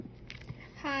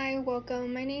Hi,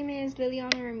 welcome. My name is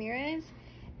Liliana Ramirez,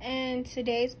 and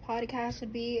today's podcast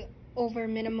would be over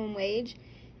minimum wage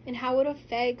and how it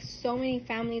affects so many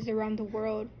families around the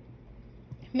world.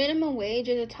 Minimum wage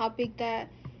is a topic that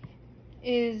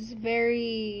is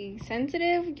very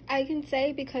sensitive, I can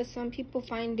say, because some people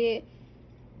find it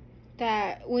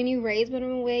that when you raise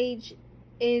minimum wage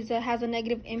has a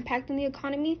negative impact on the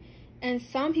economy, and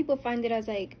some people find it as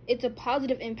it's a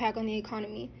positive impact on the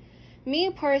economy. Me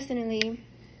personally,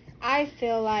 I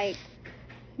feel like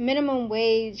minimum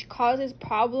wage causes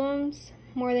problems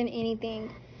more than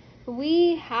anything.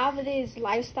 We have this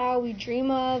lifestyle we dream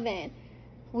of and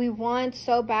we want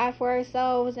so bad for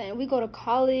ourselves, and we go to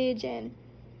college and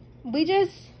we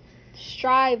just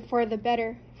strive for the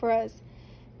better for us.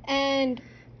 And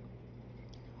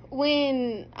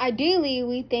when ideally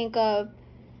we think of,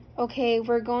 okay,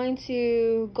 we're going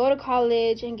to go to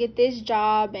college and get this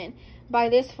job and buy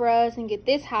this for us and get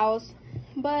this house.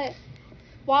 But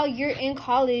while you're in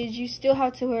college, you still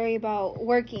have to worry about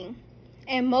working.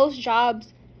 And most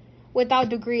jobs without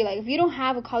degree, if you don't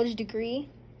have a college degree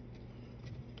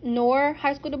nor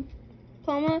high school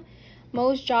diploma,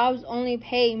 most jobs only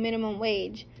pay minimum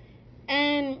wage.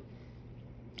 And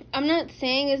I'm not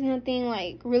saying there's nothing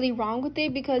really wrong with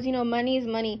it, because money is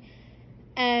money,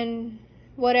 and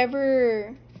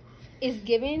whatever is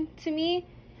given to me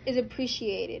is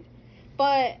appreciated.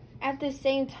 But at the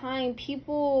same time,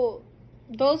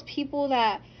 those people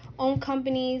that own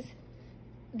companies,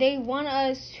 they want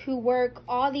us to work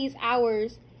all these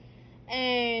hours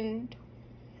and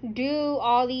do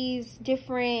all these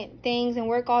different things and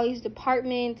work all these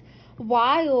departments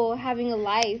while having a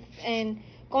life and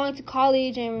going to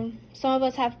college. And some of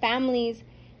us have families,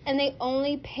 and they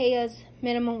only pay us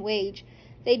minimum wage.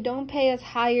 They don't pay us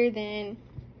higher than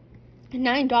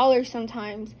 $9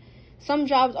 sometimes. Some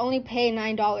jobs only pay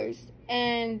 $9,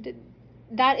 and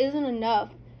that isn't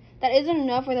enough. That isn't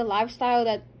enough for the lifestyle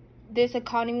that this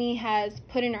economy has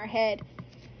put in our head.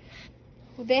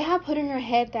 They have put in our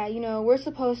head that, we're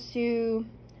supposed to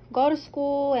go to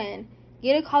school and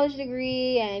get a college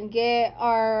degree and get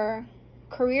our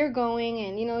career going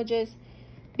and, just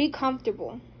be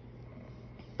comfortable.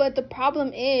 But the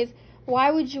problem is,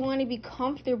 why would you want to be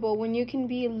comfortable when you can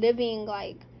be living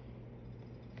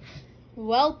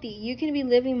wealthy? You can be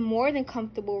living more than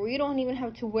comfortable, where you don't even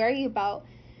have to worry about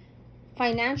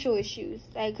financial issues,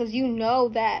 because you know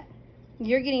that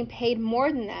you're getting paid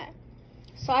more than that.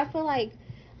 So I feel like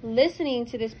listening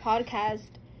to this podcast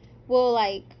will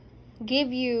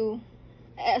give you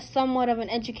somewhat of an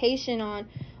education on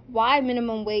why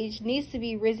minimum wage needs to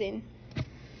be risen.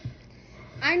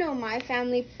 I know my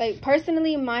family,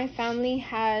 personally, my family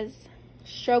has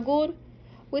struggled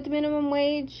with minimum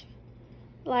wage.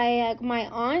 My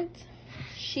aunt,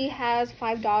 she has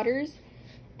 5 daughters,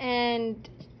 and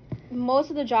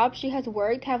most of the jobs she has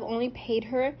worked have only paid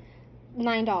her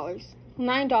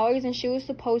 $9, and she was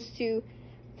supposed to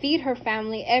feed her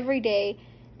family every day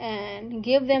and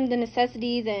give them the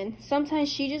necessities, and sometimes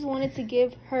she just wanted to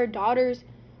give her daughters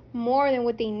more than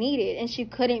what they needed, and she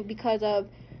couldn't because of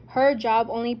her job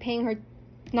only paying her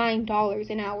 $9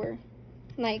 an hour.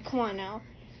 Come on now.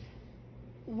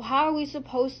 How are we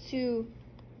supposed to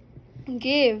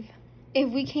give if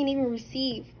we can't even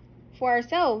receive for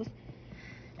ourselves?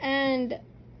 And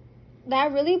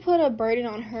that really put a burden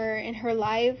on her in her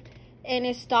life, and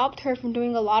it stopped her from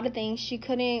doing a lot of things. She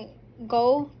couldn't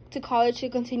go to college to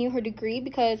continue her degree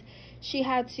because she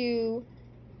had to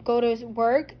go to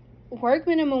work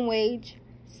minimum wage,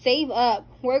 save up,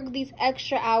 work these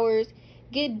extra hours,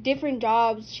 get different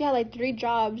jobs. She had 3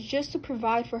 jobs just to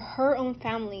provide for her own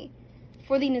family,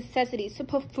 for the necessities, to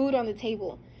put food on the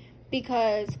table,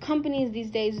 because companies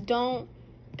these days don't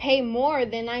pay more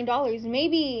than $9,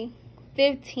 maybe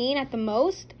 $15 at the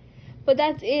most, but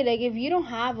that's it. If you don't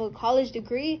have a college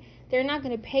degree, they're not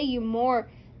going to pay you more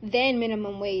than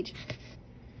minimum wage.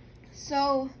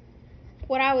 So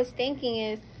what I was thinking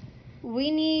is, we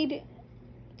need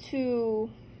to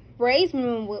raise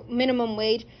minimum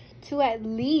wage to at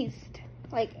least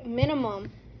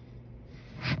minimum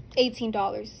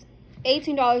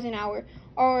 $18 an hour,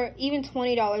 or even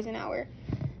 $20 an hour,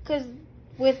 because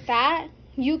with that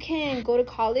you can go to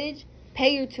college,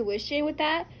 pay your tuition with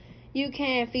that, you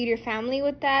can feed your family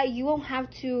with that. You won't have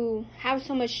to have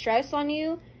so much stress on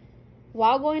you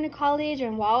while going to college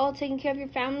and while taking care of your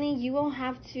family. You won't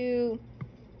have to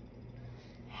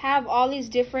have all these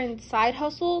different side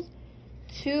hustles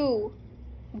to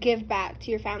give back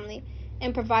to your family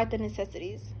and provide the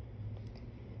necessities.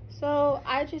 So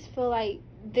I just feel like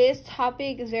this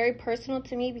topic is very personal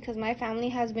to me, because my family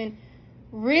has been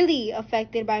really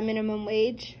affected by minimum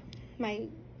wage. My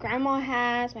grandma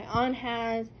has, my aunt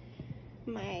has,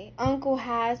 my uncle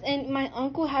has, and my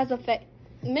uncle has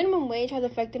minimum wage has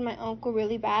affected my uncle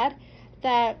really bad,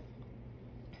 that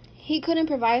he couldn't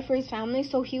provide for his family,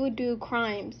 so he would do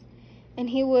crimes. And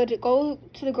he would go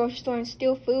to the grocery store and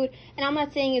steal food. And I'm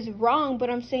not saying it's wrong, but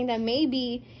I'm saying that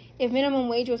maybe if minimum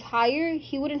wage was higher,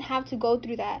 he wouldn't have to go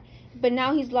through that. But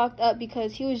now he's locked up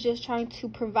because he was just trying to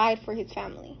provide for his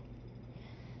family.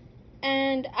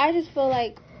 And I just feel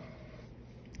like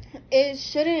it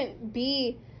shouldn't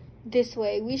be this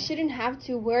way. We shouldn't have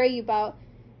to worry about,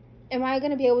 am I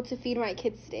going to be able to feed my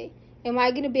kids today? Am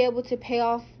I going to be able to pay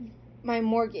off my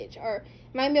mortgage? Or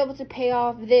am I going to be able to pay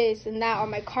off this and that, or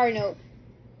my car note?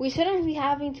 We shouldn't be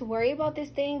having to worry about these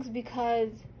things,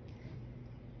 because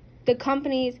the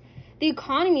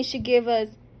economy should give us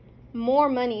more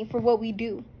money for what we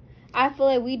do. I feel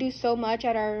like we do so much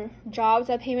at our jobs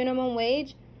that pay minimum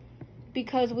wage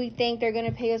because we think they're going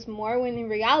to pay us more, when in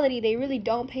reality they really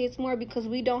don't pay us more because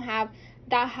we don't have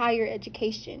that higher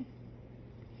education.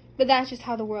 But that's just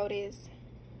how the world is.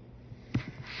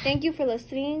 Thank you for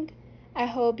listening. I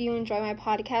hope you enjoy my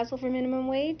podcast over minimum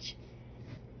wage.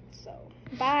 So,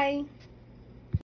 bye.